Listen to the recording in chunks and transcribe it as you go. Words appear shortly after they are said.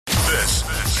This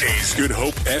is Good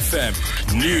Hope FM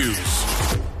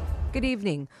News. Good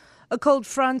evening. A cold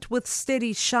front with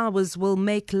steady showers will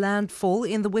make landfall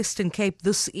in the Western Cape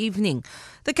this evening.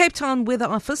 The Cape Town Weather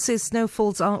Office says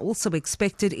snowfalls are also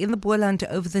expected in the Boland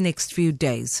over the next few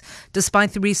days.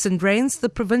 Despite the recent rains, the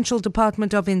Provincial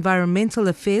Department of Environmental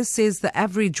Affairs says the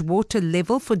average water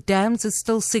level for dams is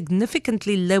still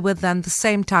significantly lower than the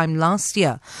same time last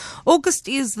year. August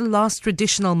is the last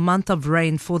traditional month of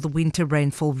rain for the winter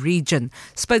rainfall region.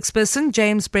 Spokesperson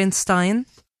James Brentstein.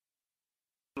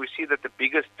 We see that the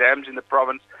biggest dams in the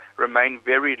province remain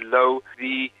very low.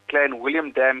 The Clan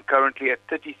William Dam currently at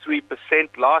 33%.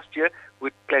 Last year,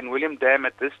 with Clan William Dam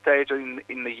at this stage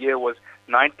in the year was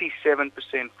 97%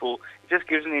 full. It just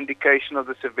gives an indication of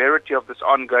the severity of this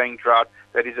ongoing drought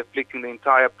that is afflicting the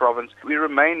entire province. We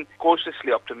remain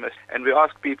cautiously optimistic, and we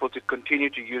ask people to continue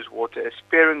to use water as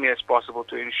sparingly as possible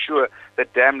to ensure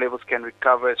that dam levels can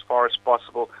recover as far as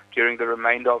possible during the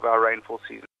remainder of our rainfall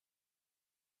season.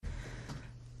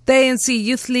 The ANC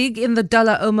Youth League in the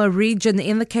Dalla-Oma region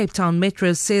in the Cape Town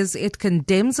Metro says it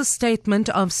condemns a statement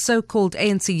of so-called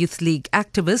ANC Youth League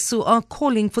activists who are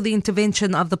calling for the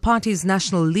intervention of the party's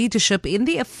national leadership in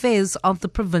the affairs of the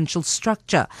provincial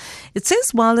structure. It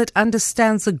says while it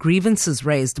understands the grievances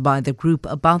raised by the group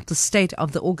about the state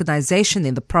of the organization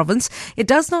in the province, it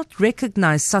does not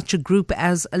recognize such a group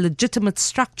as a legitimate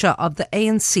structure of the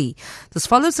ANC. This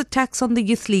follows attacks on the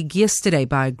Youth League yesterday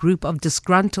by a group of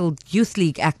disgruntled Youth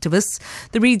League activists.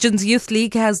 The region's Youth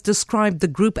League has described the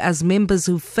group as members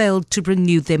who failed to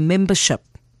renew their membership.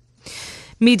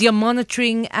 Media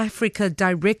Monitoring Africa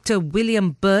Director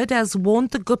William Bird has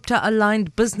warned the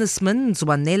Gupta-aligned businessman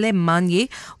Zwanele Manye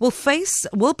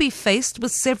will be faced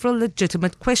with several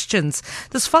legitimate questions.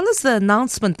 This follows the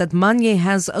announcement that Manye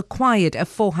has acquired a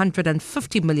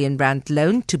 450 million rand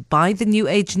loan to buy the New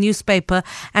Age newspaper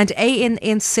and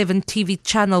ANN7 TV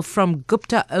channel from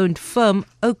Gupta-owned firm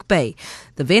Oak Bay.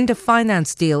 The vendor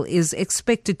finance deal is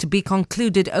expected to be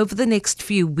concluded over the next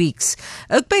few weeks.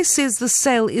 Oak Bay says the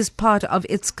sale is part of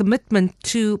its commitment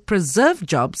to preserve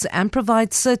jobs and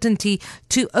provide certainty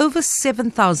to over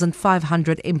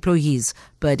 7,500 employees.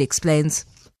 Bird explains.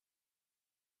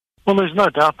 Well, there's no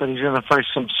doubt that he's going to face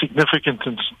some significant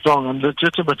and strong and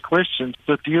legitimate questions.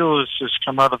 The deal has just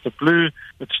come out of the blue.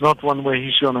 It's not one where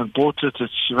he's gone and bought it.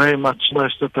 It's very much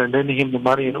less that they're lending him the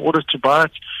money in order to buy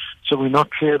it. So we're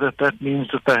not clear that that means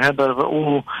that they hand over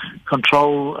all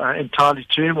control entirely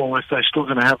to him, or if they're still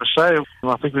going to have a say.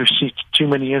 I think we've seen too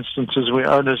many instances where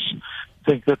owners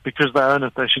think that because they own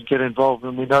it, they should get involved.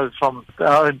 And we know from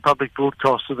our own public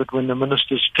broadcaster that when the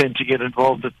ministers tend to get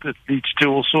involved, it leads to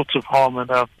all sorts of harm in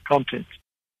our content.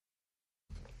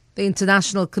 The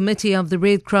International Committee of the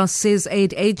Red Cross says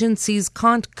aid agencies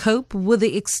can't cope with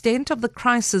the extent of the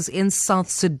crisis in South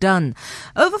Sudan.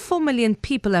 Over 4 million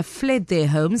people have fled their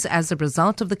homes as a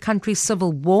result of the country's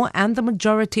civil war, and the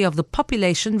majority of the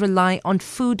population rely on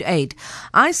food aid.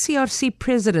 ICRC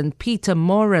President Peter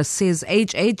Mora says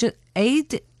aid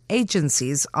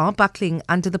agencies are buckling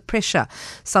under the pressure.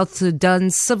 South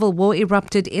Sudan's civil war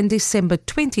erupted in December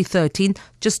 2013,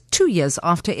 just 2 years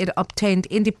after it obtained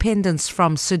independence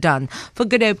from Sudan. For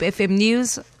Good Hope FM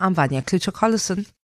News, I'm Vanya Klucher-Collison.